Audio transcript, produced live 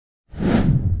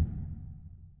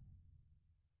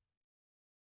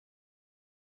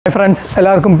Hi friends,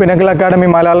 എല്ലാവർക്കും PINNACLE Academy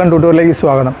Malayalam ട്യൂട്ടോറിയലിലേക്ക്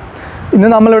സ്വാഗതം. ഇന്ന്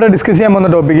നമ്മൾ ഇവിടെ ഡിസ്കസ് ചെയ്യാൻ പോകുന്ന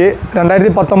ടോപ്പിക്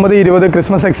 2019-20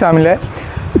 ക്രിസ്മസ് എക്സാമിലെ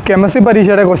കെമിസ്ട്രി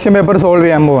പരീക്ഷയുടെ ക്വസ്റ്റ്യൻ പേപ്പർ സോൾവ്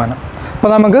ചെയ്യാൻ പോവാണ്.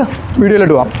 അപ്പോൾ നമുക്ക്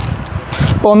വീഡിയോയിലോട്ട് പോകാം.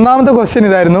 അപ്പോൾ ഒന്നാമത്തെ ക്വസ്റ്റ്യൻ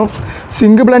ഇതായിരുന്നു.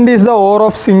 Zinc blend is the or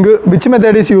of zinc which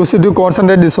method is used to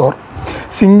concentrate this or.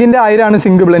 സിങ്കിൻ്റെ അയിരാണ്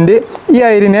zinc blend. ഈ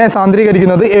അയിരിനെ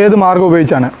സാന്ദ്രീകരിക്കുന്നത് ഏത് മാർഗ്ഗം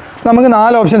ഉപയോഗിച്ചാണ്? നമുക്ക്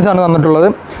 4 ഓപ്ഷൻസ് ആണ് തന്നിട്ടുള്ളത്.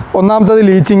 ഒന്നാമത്തത്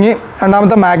ലീച്ചിങ്,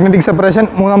 രണ്ടാമത്തെ മാഗ്നറ്റിക് സെപ്പറേഷൻ,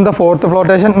 മൂന്നാമത്തെ ഫോർത്ത്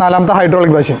ഫ്ലോട്ടേഷൻ, നാലാമത്തെ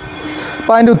ഹൈഡ്രോളിക് വാഷിംഗ്.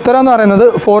 അപ്പോൾ അതിൻ്റെ ഉത്തരം എന്ന് പറയുന്നത്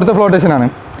ഫോർത്ത് ഫ്ലോട്ടേഷൻ ആണ്.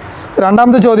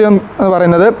 രണ്ടാമത്തെ ചോദ്യം എന്ന്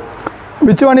പറയുന്നത്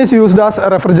which one is used as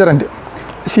refrigerant.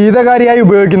 ശീതകാരിയായി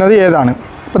ഉപയോഗിക്കുന്നത് ഏതാണ്?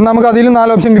 അപ്പം നമുക്ക് അതിൽ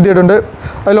 4 ഓപ്ഷൻ കിട്ടിയിട്ടുണ്ട്.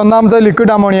 അതിൽ ഒന്നാമത്തെ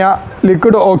liquid ammonia,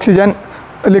 liquid oxygen,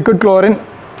 liquid chlorine,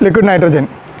 liquid nitrogen.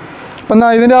 അപ്പം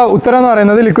ഇതിൻ്റെ ഉത്തരം എന്ന്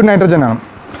പറയുന്നത് ലിക്വിഡ് നൈട്രജൻ ആണ്.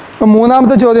 അപ്പോൾ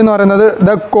മൂന്നാമത്തെ ചോദ്യം എന്ന് പറയുന്നത് the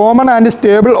common and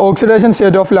stable oxidation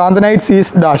state of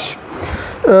is dash.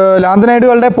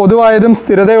 ലാന്തനൈഡുകളുടെ പൊതുവായതും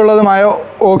സ്ഥിരതയുള്ളതുമായ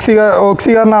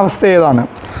ഓക്സീകരണ അവസ്ഥ ഏതാണ്?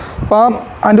 അപ്പോൾ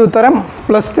അതിൻ്റെ ഉത്തരം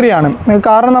 +3 ആണ്.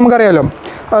 കാരണം നമുക്കറിയാമല്ലോ,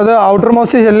 അത് ഔട്ടർ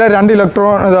മോസ്റ്റ് ഷെല്ലിലെ 2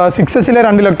 ഇലക്ട്രോൺ, 6s-ലെ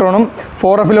 2 ഇലക്ട്രോണും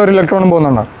 4f-ലെ 1 ഇലക്ട്രോണും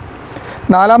പോകുന്നുണ്ട്.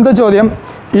 നാലാമത്തെ ചോദ്യം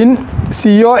in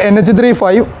CO(NH3)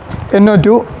 5NO2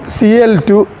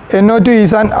 Cl2 NO2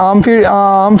 is an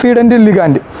amphident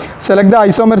ligand. Select the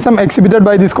isomerism exhibited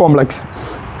by this complex.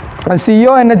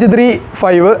 CO(NH3)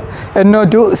 5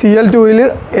 NO2 Cl2-ൽ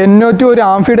NO2 ഒരു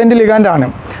ആംഫിഡൻറ്റ് ലിഗാൻഡ് ആണ്.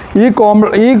 ഈ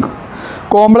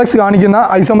കോംപ്ലക്സ് കാണിക്കുന്ന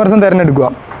ഐസോമെറിസം തിരഞ്ഞെടുക്കുക.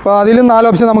 അപ്പോൾ അതിൽ 4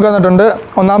 ഓപ്ഷൻ നമുക്ക് തന്നിട്ടുണ്ട്.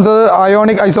 ഒന്നാമത്തത്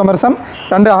ionic isomerism,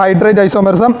 2 hydrate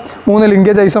isomerism, 3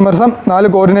 linkage isomerism, 4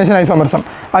 coordination isomerism.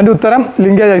 അതിൻ്റെ ഉത്തരം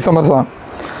ലിങ്കേജ് ഐസോമെറിസമാണ്.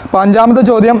 അപ്പോൾ അഞ്ചാമത്തെ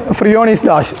ചോദ്യം ഫ്രിയോൺ ഈസ്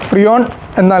ഡാഷ്. ഫ്രിയോൺ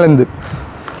എന്നാൽ എന്ത്?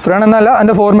 ഫ്രിയോൺ എന്നല്ല,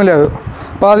 അതിൻ്റെ ഫോർമുല.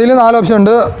 അപ്പോൾ അതിൽ 4 ഓപ്ഷൻ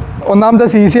ഉണ്ട്. ഒന്നാമത്തെ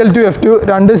CCl2F2,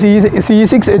 2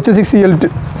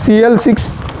 C6H6Cl6,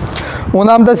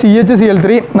 മൂന്നാമത്തെ CHCl3,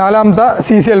 നാലാമത്തെ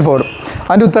CCl4.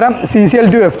 അതിൻ്റെ ഉത്തരം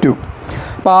CCl2F2.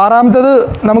 അപ്പോൾ ആറാമത്തത്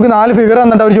നമുക്ക് 4 ഫിഗർ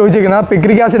തന്നിട്ട് അവർ ചോദിച്ചിരിക്കുന്നത്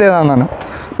പിക്രിക് ആസിഡ് ഏതാണെന്നാണ്.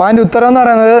 അപ്പോൾ അതിൻ്റെ ഉത്തരം എന്ന്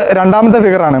പറയുന്നത് രണ്ടാമത്തെ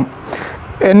ഫിഗറാണ്.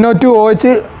 NO2OH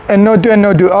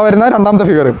NO2 ആ വരുന്ന രണ്ടാമത്തെ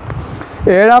ഫിഗർ.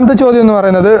 ഏഴാമത്തെ ചോദ്യം എന്ന്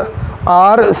പറയുന്നത്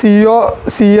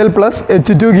 6COCl +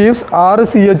 H2 gives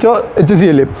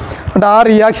 6CHOHCl. എന്നിട്ട് ആ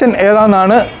റിയാക്ഷൻ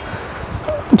ഏതാണെന്നാണ്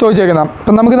ചോദിച്ചേക്കുന്നത്.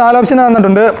 അപ്പം നമുക്ക് 4 ഓപ്ഷൻ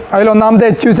തന്നിട്ടുണ്ട്. അതിൽ ഒന്നാമത്തെ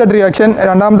HUZ റിയാക്ഷൻ,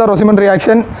 രണ്ടാമത്തെ റോസിമൺ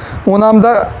റിയാക്ഷൻ,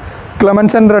 മൂന്നാമത്തെ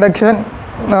ക്ലെമൻസൺ റിഡക്ഷൻ,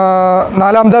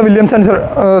 നാലാമത്തെ വില്യംസൺ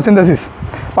സിന്തസിസ്.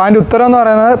 അപ്പോൾ അതിൻ്റെ ഉത്തരം എന്ന്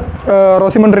പറയുന്നത്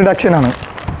റോസിമൺ റിഡക്ഷനാണ്.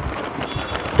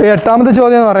 എട്ടാമത്തെ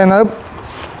ചോദ്യം എന്ന് പറയുന്നത്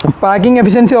packing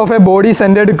efficiency of A body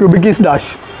centred cubic is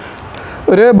dash.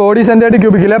 ഒരു ബോഡി സെൻറ്റേർഡ്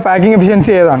ക്യൂബിക്കിലെ പാക്കിംഗ്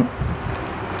എഫിഷ്യൻസി ഏതാണ്?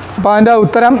 അപ്പോൾ അതിൻ്റെ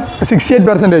ഉത്തരം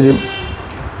 68%.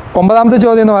 ഒമ്പതാമത്തെ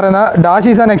ചോദ്യം എന്ന് പറയുന്നത് dash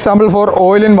is an example for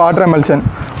oil in water emulsion.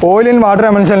 Oil in water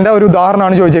എമൽഷൻ്റെ ഒരു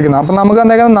ഉദാഹരണമാണ് ചോദിച്ചിരിക്കുന്നത്. അപ്പം നമുക്ക്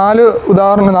എന്തെങ്കിലും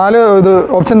 4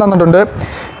 ഓപ്ഷൻ തന്നിട്ടുണ്ട്.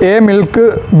 A milk,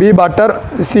 B butter,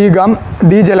 C gum,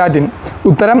 D gelatin.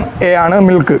 ഉത്തരം A ആണ്,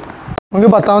 മിൽക്ക്. നമുക്ക്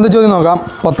 10ാമത്തെ ചോദ്യം നോക്കാം.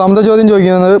 10ാമത്തെ ചോദ്യം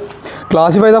ചോദിക്കുന്നത്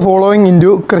classify the following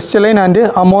into crystalline and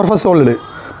amorphous solid.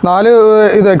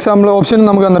 4 example option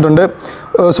നമുക്ക് തന്നിട്ടുണ്ട്.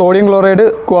 Sodium chloride,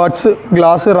 quartz,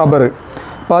 glass, rubber.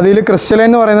 അപ്പോൾ അതിൽ ക്രിസ്റ്റലൈൻ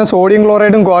എന്ന് പറയുന്നത് സോഡിയം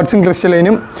ക്ലോറൈഡും ക്വാർട്സും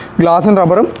ക്രിസ്റ്റലൈനും, ഗ്ലാസും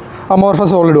റബ്ബറും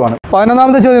അമോർഫസ് സോളിഡുമാണ്.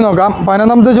 11ാമത്തെ ചോദ്യം നോക്കാം.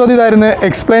 11ാമത്തെ ചോദ്യം ഇതായിരുന്നു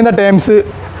explain the terms.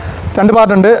 2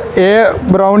 പാർട്ടുണ്ട്. A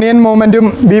Brownian മൂവ്മെൻറ്റും,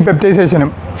 B പെപ്റ്റൈസേഷനും.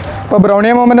 അപ്പോൾ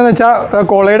ബ്രൗണിയൻ മൂവ്മെൻറ്റ് എന്ന് വെച്ചാൽ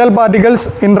കൊളൈഡൽ particles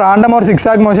in random or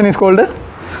zigzag motion is called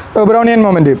Brownian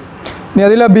movement. ഇനി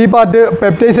അതിൽ B പാർട്ട്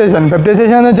പെപ്റ്റൈസേഷൻ.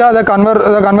 പെപ്റ്റൈസേഷൻ എന്ന് വെച്ചാൽ the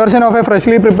conversion of A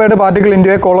freshly prepared particle into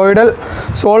A colloidal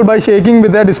sold by shaking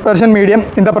with a dispersion medium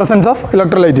in the presence of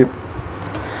electrolyte.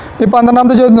 ഈ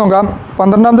 12ാമത്തെ ചോദ്യം നോക്കാം.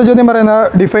 12ാമത്തെ ചോദ്യം പറയുന്നത്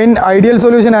define ideal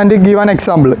solution and give an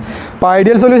example. അപ്പോൾ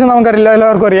ideal solution നമുക്കറിയില്ല,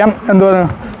 എല്ലാവർക്കും അറിയാം. എന്തുവാണ്?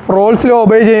 റോൾസ് ലോ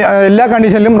എല്ലാ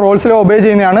കണ്ടീഷനിലും റോൾസ് ലോ ഒബേ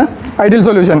ചെയ്യുന്നതാണ് ഐഡിയൽ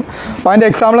സൊല്യൂഷൻ. അപ്പോൾ അതിൻ്റെ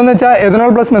എക്സാമ്പിൾ എന്ന് വെച്ചാൽ എഥനോൾ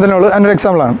 + മെഥനോൾ അതിൻ്റെ ഒരു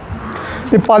എക്സാമ്പിളാണ്.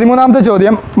 ഈ 13ാമത്തെ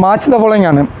ചോദ്യം മാച്ച് ദ ഫോളോയിങ്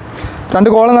ആണ്. 2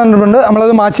 കോളം തന്നിട്ടുണ്ട്,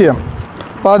 നമ്മളത് മാച്ച് ചെയ്യാം.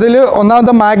 അപ്പോൾ അതിൽ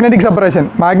ഒന്നാമത്തെ മാഗ്നറ്റിക് സെപ്പറേഷൻ.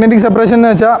 മാഗ്നറ്റിക് സെപ്പറേഷൻ എന്ന്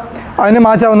വെച്ചാൽ അതിന്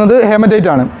മാച്ചാവുന്നത്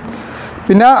ഹെമറ്റൈറ്റ് ആണ്.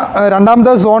 പിന്നെ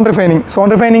രണ്ടാമത്തെ സോൺ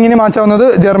റിഫൈനിങ്ങിന് മാച്ചാവുന്നത്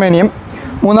ജെർമേനിയം.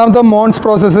 മൂന്നാമത്തെ മോൺസ്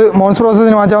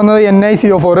പ്രോസസ്സിന് മാച്ചാവുന്നത്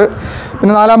NiCO4.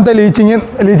 പിന്നെ നാലാമത്തെ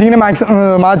ലീച്ചിങ്ങിന്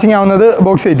മാച്ചിങ് ആവുന്നത്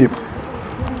ബോക്സൈറ്റ്.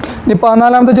 ഇനി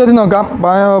 14ാമത്തെ ചോദ്യം നോക്കാം.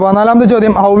 14ാമത്തെ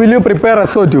ചോദ്യം how will you prepare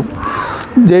SO2.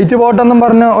 ജയിച്ച് പോട്ടെന്നും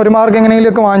പറഞ്ഞ് ഒരു മാർക്ക്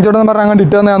എങ്ങനെയെങ്കിലുമൊക്കെ വാങ്ങിച്ചോട്ടെന്ന് പറഞ്ഞ് അങ്ങോട്ട്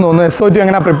ഇട്ടെന്നാന്ന് തോന്നുന്നു. SO2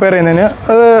 എങ്ങനെ പ്രിപ്പയർ ചെയ്യുന്നതിന്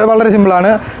അത് വളരെ സിമ്പിളാണ്.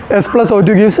 S + O2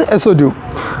 gives SO2.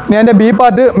 ഇനി അതിൻ്റെ B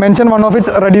part mention one of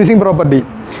its reducing property.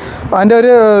 അതിൻ്റെ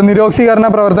ഒരു നിരോക്സീകരണ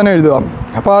പ്രവർത്തനം എഴുതുക.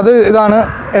 അപ്പോൾ അത് ഇതാണ്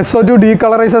SO2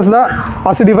 ഡീകളറൈസസ് the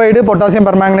acidified potassium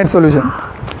permanganate solution.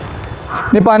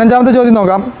 ഇനി 15ാമത്തെ ചോദ്യം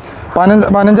നോക്കാം.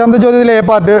 15ാമത്തെ ചോദ്യത്തിൽ A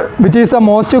part which is the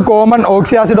most common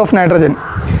oxy acid of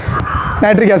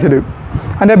nitric acid.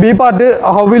 അതിൻ്റെ B part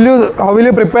how will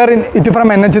you prepare it from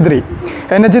NH3.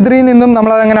 NH3 നിന്നും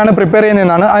നമ്മൾ അതെങ്ങനെയാണ് പ്രിപ്പയർ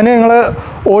ചെയ്യുന്നതെന്നാണ്. അതിന് നിങ്ങൾ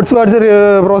ഓട്സ് വാട്സ്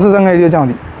പ്രോസസ്സ് അങ്ങ് എഴുതി വെച്ചാൽ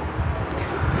മതി.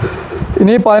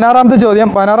 ഇനി 16ാമത്തെ ചോദ്യം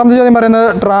പറയുന്നത്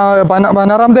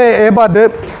 16ാമത്തെ A part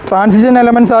transition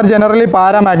elements are generally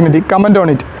paramagnetic. Comment on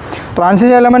it.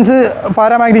 Transition elements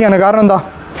paramagnetic ആണ്. കാരണം എന്താ?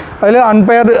 അതിൽ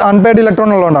അൺപെയർഡ് ഇലക്ട്രോൺ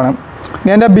ഉള്ളതുകൊണ്ടാണ്.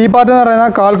 ഇനി എൻ്റെ ബി പാർട്ട് എന്ന്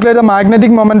പറയുന്നത് calculate the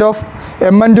magnetic moment of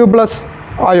Mn2+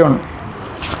 ion.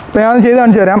 അപ്പോൾ ഞാൻ ചെയ്ത്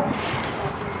കാണിച്ചു തരാം.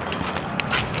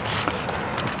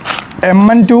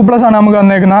 Mn2+ ആണ് നമുക്ക്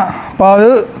തന്നേക്കുന്നത്. അപ്പോൾ അത്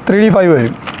 3d5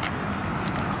 വരും.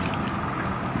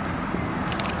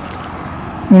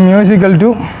 mu is equal to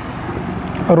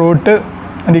root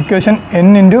and equation n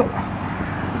into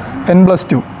n plus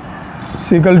 2 is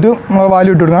equal to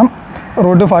value ഇട്ട് കൊടുക്കാം.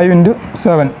 root 5 into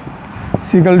 7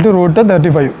 is equal to root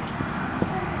 35.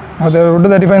 അത് root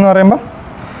 35 എന്ന് പറയുമ്പോൾ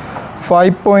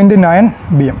 5.9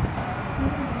 bm.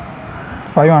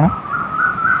 5 ആണ്.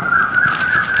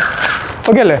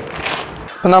 ഓക്കെ അല്ലേ?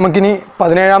 അപ്പം നമുക്കിനി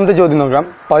 17ാമത്തെ ചോദ്യം നോക്കാം.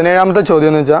 17ാമത്തെ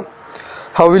ചോദ്യം എന്ന് വെച്ചാൽ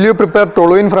how will you prepare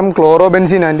ടൊളുയിൻ from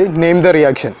chlorobenzene and name the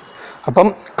reaction. അപ്പം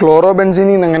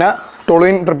ക്ലോറോബെൻസിനിൽ നിന്ന് എങ്ങനെ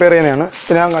ടൊളുയിൻ പ്രിപ്പയർ ചെയ്യുന്നതാണ്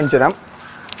ഇത് ഞാൻ കാണിച്ചു തരാം.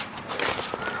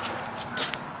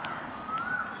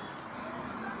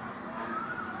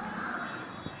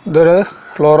 ഇതൊരു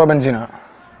ക്ലോറോബെൻസിനാണ്.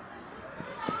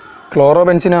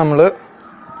 ക്ലോറോബെൻസിനെ നമ്മൾ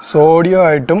സോഡിയം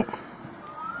ആയിട്ടും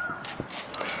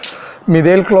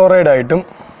മിഥൈൽ ക്ലോറൈഡായിട്ടും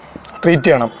ട്രീറ്റ്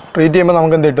ചെയ്യണം. ട്രീറ്റ് ചെയ്യുമ്പോൾ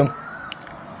നമുക്ക് എന്ത് കിട്ടും?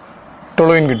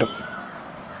 ടൊളുയിൻ കിട്ടും.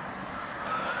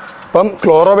 അപ്പം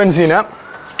ക്ലോറോബെൻസീനെ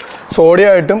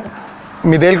സോഡിയമായിട്ടും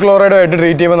മിഥൈൽ ക്ലോറൈഡുമായിട്ട്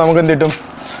ട്രീറ്റ് ചെയ്യുമ്പോൾ നമുക്ക് എന്ത് കിട്ടും?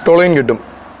 ടൊളുയിൻ കിട്ടും.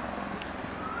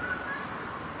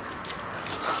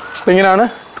 അപ്പം ഇങ്ങനെയാണ്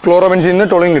ക്ലോറോബെൻസീനിൽ നിന്ന്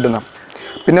ടൊളുയിൻ കിട്ടുന്നത്.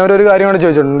 പിന്നെ അവരൊരു കാര്യം കൂടെ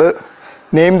ചോദിച്ചിട്ടുണ്ട്,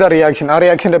 നെയിം ദ റിയാക്ഷൻ. ആ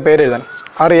റിയാക്ഷൻ്റെ പേര് എഴുതാൻ.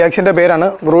 ആ റിയാക്ഷൻ്റെ പേരാണ്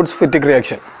ബ്രൂട്ട്സ് ഫിറ്റിക്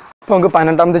റിയാക്ഷൻ. അപ്പോൾ നമുക്ക്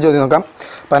 18ാമത്തെ ചോദ്യം നോക്കാം.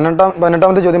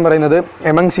 18ാമത്തെ ചോദ്യം പറയുന്നത്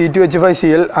among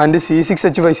C2H5Cl and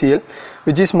C6H5Cl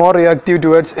which is more reactive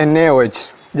towards NaOH.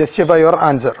 Justify your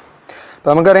answer. അപ്പോൾ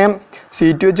നമുക്കറിയാം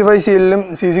C2H5Cl-ലും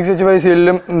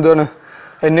C6H5Cl-ലും എന്താണ്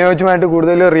NaOH-മായിട്ട്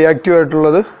കൂടുതൽ റിയാക്റ്റീവ്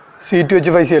ആയിട്ടുള്ളത്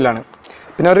C2H5Cl ആണ്.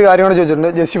 പിന്നെ ഒരു കാര്യം കൂടെ ചോദിച്ചിട്ടുണ്ട്,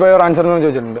 ജസ്റ്റിഫൈ യുവർ ആൻസർ എന്ന്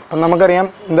ചോദിച്ചിട്ടുണ്ട്. അപ്പം നമുക്കറിയാം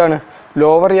എന്താണ്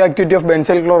lower reactivity of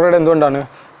benzyl chloride എന്തുകൊണ്ടാണ്?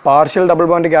 Partial double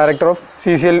bond character of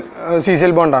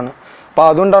CCl ബോണ്ടാണ്. അപ്പോൾ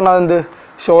അതുകൊണ്ടാണ് അതെന്ത്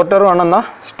ഷോർട്ടറും ആണ് എന്നാൽ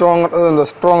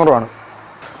സ്ട്രോങ്ങറും ആണ്.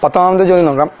 19ാമത്തെ ചോദ്യം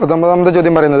നോക്കാം. 19ാമത്തെ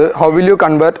ചോദ്യം പറയുന്നത് how will you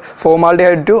convert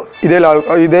formaldehyde to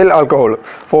ethyl alcohol.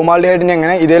 ഫോമാൽഡിഹൈഡിനെ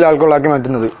എങ്ങനെ ഇഥൈൽ ആൽക്കഹോൾ ആക്കി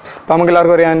മാറ്റുന്നത്? അപ്പോൾ നമുക്ക്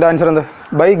എല്ലാവർക്കും അറിയാം എൻ്റെ ആൻസർ എന്ത്?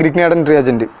 ബൈ ഗ്രിഗ്നാഡൻ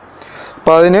റിയാജൻറ്റ്.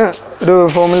 അപ്പോൾ അതിന് ഒരു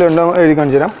ഫോമിൽ ഉണ്ടാവും, എഴുതി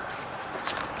കാണിച്ചു തരാം.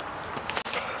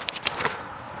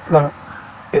 ഇതാണ്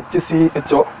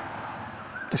HCHO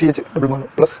CH double bond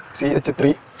plus CH3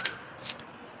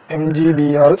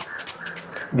 MgBr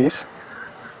gives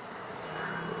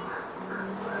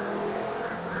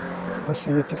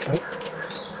CH3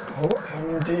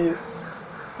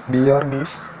 MgBr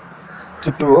gives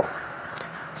H2O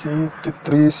CH3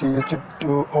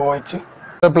 CH2OH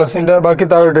പ്ലസിൻ്റെ ബാക്കി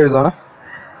താഴോട്ട് എഴുതാണ്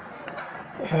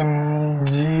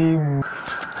Mg.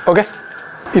 ഓക്കെ,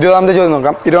 20ാമത്തെ ചോദ്യം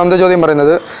നോക്കാം. 20ാമത്തെ ചോദ്യം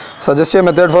പറയുന്നത് suggest A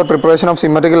method for preparation of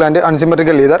symmetrical and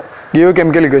unsymmetrical ether give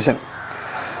chemical equation.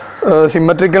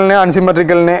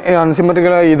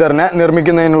 Unsymmetrical ഈതറിനെ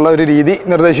നിർമ്മിക്കുന്നതിനുള്ള ഒരു രീതി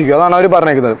നിർദ്ദേശിക്കുക. അതാണ് അവർ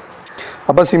പറഞ്ഞേക്കുന്നത്.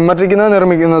 അപ്പോൾ സിമെട്രിക്കിനെ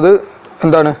നിർമ്മിക്കുന്നത്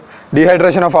എന്താണ്?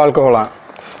 Dehydration of ആൽക്കഹോളാണ്.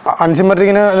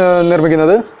 അൺസിമെട്രിക്കിനെ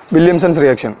നിർമ്മിക്കുന്നത് വില്യംസൺസ്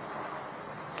റിയാക്ഷൻ.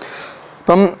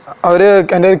 അപ്പം അവർ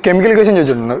എൻ്റെ കെമിക്കൽ ഇക്വേഷൻ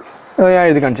ചോദിച്ചിട്ടുണ്ട്, ഞാൻ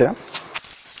എഴുതി കാണിച്ചു തരാം.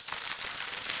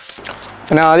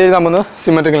 പിന്നെ ആദ്യം എഴുതാൻ പോകുന്നത്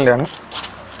സിമെട്രിക്കലിൻ്റെ ആണ്.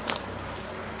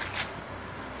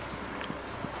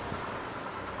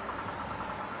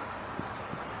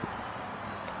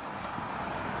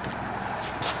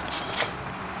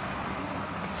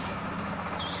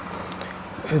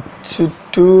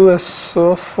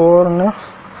 H2SO4-ന്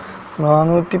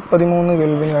 413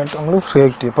 കെൽവിനായിട്ട് നമ്മൾ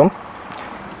റിയാക്ട് ചെയ്യും. അപ്പം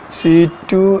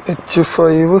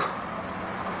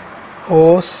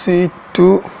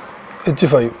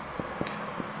C2H5OC2H5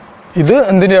 ഇത്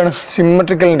എന്തിൻ്റെയാണ്?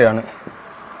 സിമെട്രിക്കലിൻ്റെ ആണ്.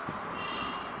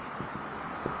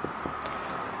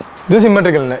 ഇത്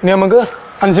സിമെട്രിക്കലിൻ്റെ. ഇനി നമുക്ക്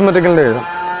അൺസിമെട്രിക്കലിൻ്റെ എഴുതാം.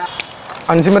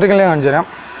 അൺസിമെട്രിക്കലിനെ കാണിച്ചു തരാം.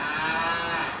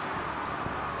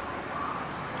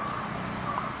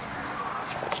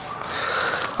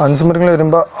 അൺസിമെട്രിക്കൽ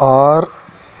വരുമ്പോൾ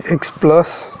RX plus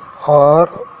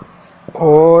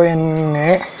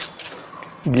RONA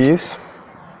gives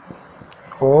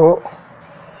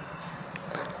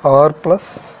OR plus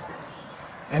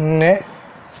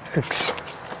NaX.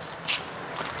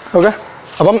 Okay,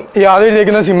 അപ്പം ഈ ആദ്യം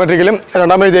എഴുതിയിരിക്കുന്നത് സിമെട്രിക്കലും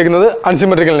രണ്ടാമത് എഴുതിയിരിക്കുന്നത്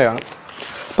അൺസിമെട്രിക്കലിനെയാണ്.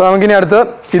 അപ്പോൾ നമുക്കിനി അടുത്ത്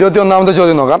 21ാമത്തെ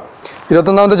ചോദ്യം നോക്കാം.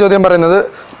 21ാമത്തെ ചോദ്യം പറയുന്നത്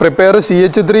prepare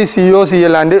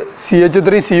CH3COCl and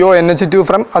CH3CONH2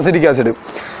 from acetic acid.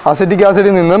 Acetic acid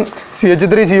നിന്നും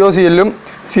CH3COCl ഉം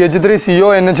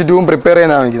CH3CONH2 ഉം പ്രിപ്പയർ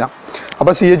ചെയ്യാനാണ്.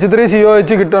 അപ്പോൾ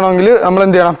CH3COH കിട്ടണമെങ്കിൽ നമ്മൾ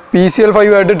എന്ത് ചെയ്യണം?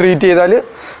 PCl5 ആയിട്ട് ട്രീറ്റ് ചെയ്താൽ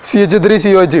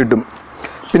CH3COH കിട്ടും.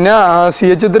 പിന്നെ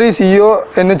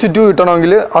CH3CONH2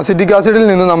 കിട്ടണമെങ്കിൽ അസിറ്റിക് ആസിഡിൽ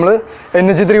നിന്ന് നമ്മൾ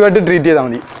NH3 ആയിട്ട് ട്രീറ്റ് ചെയ്താൽ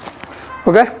മതി.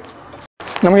 ഓക്കെ,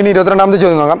 നമുക്കിനി 22ാമത്തെ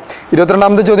ചോദ്യം നോക്കാം.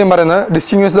 22ാമത്തെ ചോദ്യം പറയുന്നത്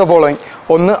ഡിസ്റ്റിങ്വിഷ് ദ ഫോളോയിങ്.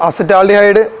 ഒന്ന്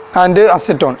അസറ്റാൽഡിഹൈഡ് ആൻഡ്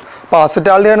അസറ്റോൺ. അപ്പോൾ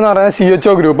അസറ്റാൽഡിഹൈഡ് എന്ന് പറയുന്നത്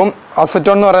CHO ഗ്രൂപ്പും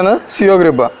അസറ്റോൺ എന്ന് പറയുന്നത് CO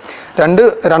ഗ്രൂപ്പാണ്.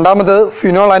 രണ്ടാമത്തേത്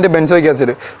phenol and benzoic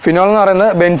acid. Phenol എന്ന്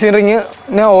പറയുന്നത് ബെൻസീൻ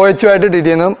റിങ്ങിനെ OH ആയിട്ട് ട്രീറ്റ്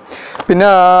ചെയ്യുന്നതും പിന്നെ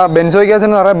ബെൻസോയിക് ആസിഡ്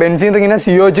എന്ന് പറയുന്നത് ബെൻസീൻ റിങ്ങിനെ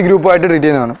COH ഗ്രൂപ്പായിട്ട് ട്രീറ്റ്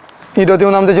ചെയ്യുന്നതാണ്.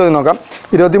 23ാമത്തെ ചോദ്യം നോക്കാം.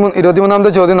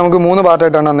 23ാമത്തെ ചോദ്യം നമുക്ക് 3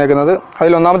 പാർട്ടായിട്ടാണ് വന്നേക്കുന്നത്.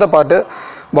 അതിൽ ഒന്നാമത്തെ part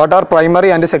what are primary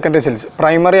and secondary cells.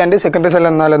 Primary and secondary cell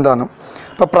എന്നാൽ എന്താണ്?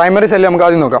 അപ്പോൾ പ്രൈമറി സെല്ല് നമുക്ക്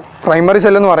ആദ്യം നോക്കാം. പ്രൈമറി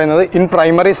സെൽ എന്ന് പറയുന്നത് in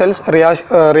primary cells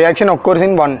reaction occurs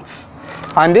in once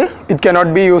and it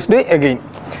cannot be used again.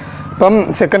 അപ്പം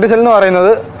സെക്കൻഡറി സെൽ എന്ന്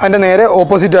പറയുന്നത് അതിൻ്റെ നേരെ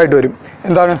ഓപ്പോസിറ്റ് ആയിട്ട് വരും.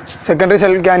 എന്താണ്? Secondary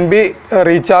cell can be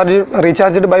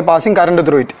recharged by passing current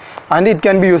through it and it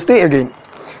can be used again.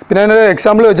 പിന്നെ അതിനൊരു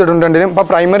എക്സാമ്പിൾ വെച്ചിട്ടുണ്ട് രണ്ടിനും. ഇപ്പോൾ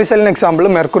പ്രൈമറി സെല്ലിന് എക്സാമ്പിൾ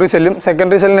മെർക്കുറി സെല്ലും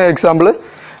സെക്കൻഡറി സെല്ലിന് എക്സാമ്പിൾ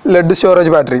ലെഡ്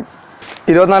സ്റ്റോറേജ് ബാറ്ററിയും.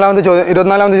 24ാമത്തെ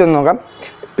ചോദ്യം നോക്കാം.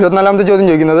 24ാമത്തെ ചോദ്യം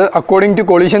ചോദിക്കുന്നത് according to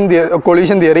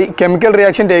collision theory chemical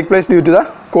reaction take place due to the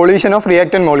collision of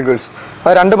reactant molecules.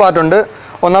 അത് 2 പാർട്ടുണ്ട്.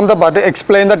 ഒന്നാമത്തെ പാർട്ട്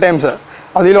എക്സ്പ്ലെയിൻ ദ ടേംസ്.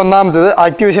 അതിൽ ഒന്നാമത്തത്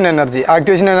ആക്ടിവേഷൻ എനർജി.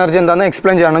 ആക്ടിവേഷൻ എനർജി എന്താണെന്ന്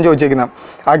എക്സ്പ്ലെയിൻ ചെയ്യണമെന്ന് ചോദിച്ചിരിക്കുന്നത്.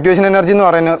 ആക്ടിവേഷൻ എനർജി എന്ന്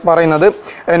പറയുന്നത്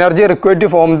energy required to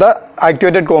form the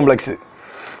activated complex.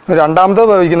 രണ്ടാമത്തെ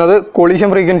ചോദിക്കുന്നത് കൊളീഷൻ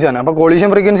ഫ്രീക്വൻസിയാണ്. അപ്പോൾ കൊളീഷൻ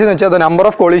ഫ്രീക്വൻസി എന്ന് വെച്ചാൽ the number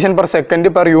of collision per second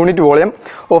per unit volume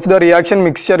of the reaction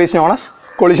mixture is known as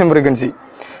collision frequency.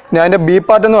 ഇനി അതിൻ്റെ ബി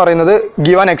പാർട്ട് എന്ന് പറയുന്നത്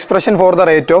give an expression for the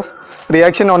rate of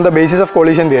reaction on the basis of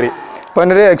collision theory. അപ്പോൾ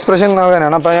അതിൻ്റെ ഒരു expression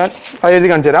നോക്കാനാണ്. അപ്പോൾ ഞാൻ അത് എഴുതി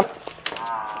കാണിച്ചു തരാം.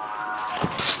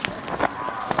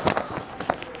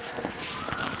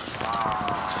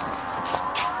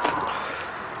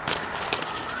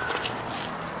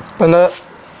 അപ്പം എന്താ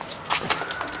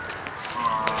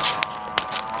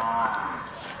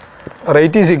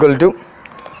rate is equal to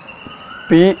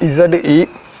PZE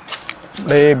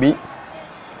AB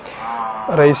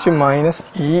raised to minus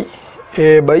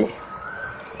EA by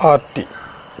RT.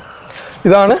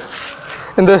 ഇതാണ്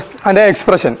എന്ത് അതിൻ്റെ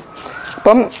എക്സ്പ്രഷൻ.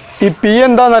 അപ്പം ഈ P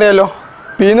എന്താണെന്നറിയാലോ?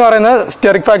 P എന്ന് പറയുന്നത്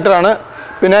സ്റ്റെറിക് ഫാക്ടറാണ്.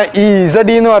 പിന്നെ ഈ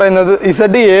ZE എന്ന് പറയുന്നത്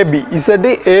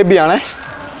ZAB ആണ്.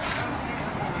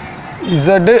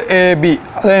 ZAB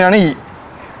അത് തന്നെയാണ്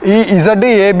ഈ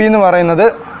ZAB എന്ന് പറയുന്നത്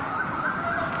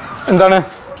എന്താണ്?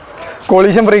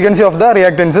 കൊളീഷൻ ഫ്രീക്വൻസി ഓഫ് ദ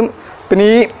റിയാക്റ്റൻസും പിന്നെ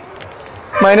ഈ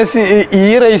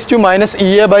 -E⁻⁴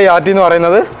 എന്ന്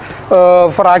പറയുന്നത്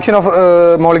ഫ്രാക്ഷൻ ഓഫ്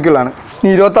മോളിക്യൂളാണ്.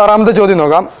 ഇനി 26ാമത്തെ ചോദ്യം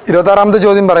നോക്കാം. 26ാമത്തെ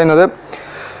ചോദ്യം പറയുന്നത്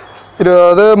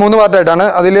അത് 3 പാർട്ടായിട്ടാണ്.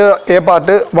 അതിൽ A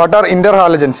part what are Inter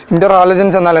halogens. Inter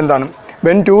halogens എന്നാൽ എന്താണ്?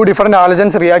 When 2 different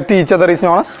halogens react each other is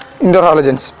known as Inter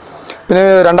halogens. പിന്നെ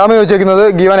രണ്ടാമത് ചോദിച്ചിരിക്കുന്നത്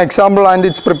give an example and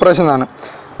it's preparation ആണ്.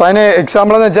 അപ്പോൾ അതിന്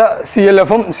എക്സാമ്പിൾ എന്ന് വെച്ചാൽ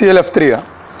CLF-ഉം CLF3 ആണ്.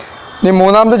 ഇനി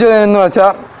മൂന്നാമത്തെ ചോദ്യം എന്ന്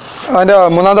വെച്ചാൽ അതിൻ്റെ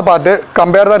മൂന്നാമത്തെ part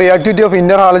compare the reactivity of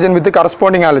inner halogen with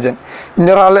corresponding halogen.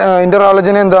 Inner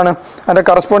halogen എന്താണ്? അതിൻ്റെ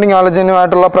കറസ്പോണ്ടിങ്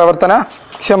ഹാലജനുമായിട്ടുള്ള പ്രവർത്തന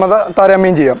ക്ഷമത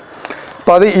താരതമ്യം ചെയ്യാം.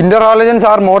 അപ്പോൾ അത് inner halogens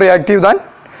are more reactive than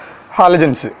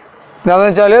halogens. പിന്നെ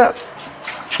അതെന്ന് വെച്ചാൽ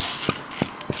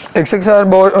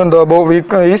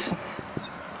is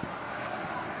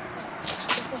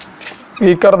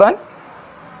weaker than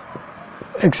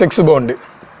XX bond.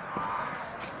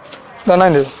 ഇതാണ്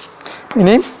അതിൻ്റെ.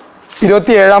 ഇനി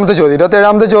 27ാമത്തെ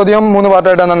ചോദ്യം 3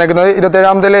 പാർട്ടായിട്ടാണ് തന്നേക്കുന്നത്.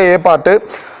 27ാമത്തിലെ A part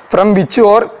from which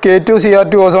or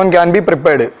K2Cr2O7 can be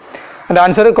prepared. അതിൻ്റെ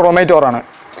ആൻസർ ക്രോമേറ്റ് ഓർ ആണ്.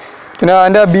 പിന്നെ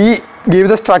അതിൻ്റെ B give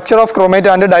the structure of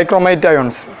chromate and dichromate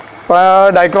ions. അപ്പോൾ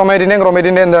ഡൈക്രോമേറ്റിൻ്റെയും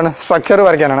ക്രോമേറ്റിൻ്റെയും എന്താണ് സ്ട്രക്ചർ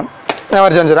വരയ്ക്കാനാണ്. ഞാൻ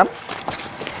വരച്ച് കാണിച്ചു തരാം.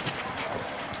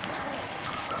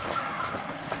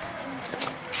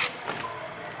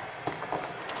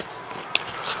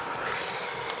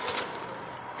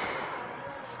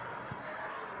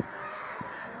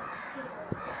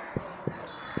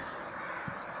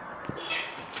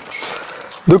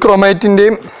 ഇത്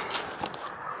ക്രോമേറ്റിൻ്റെയും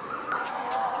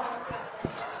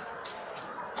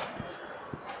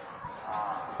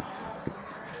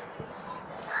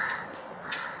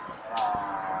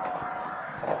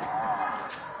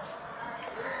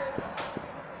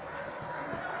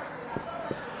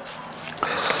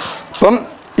അപ്പം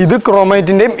ഇത്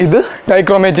ക്രോമേറ്റിൻ്റെയും ഇത്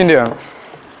ഡൈക്രോമേറ്റിൻ്റെയാണ്.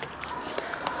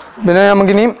 പിന്നെ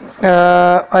നമുക്കിനി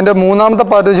അതിൻ്റെ മൂന്നാമത്തെ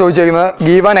part ചോദിച്ചേക്കുന്നത്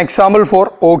give an example for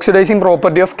oxidising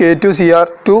property of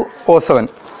K2Cr2O7.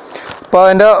 അപ്പോൾ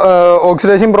അതിൻ്റെ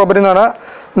ഓക്സിഡൈസിങ് പ്രോപ്പർട്ടി എന്ന്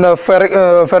പറഞ്ഞാൽ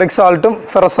ഫെറിക് സാൾട്ടും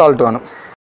ഫെറസ് സാൾട്ടുമാണ്.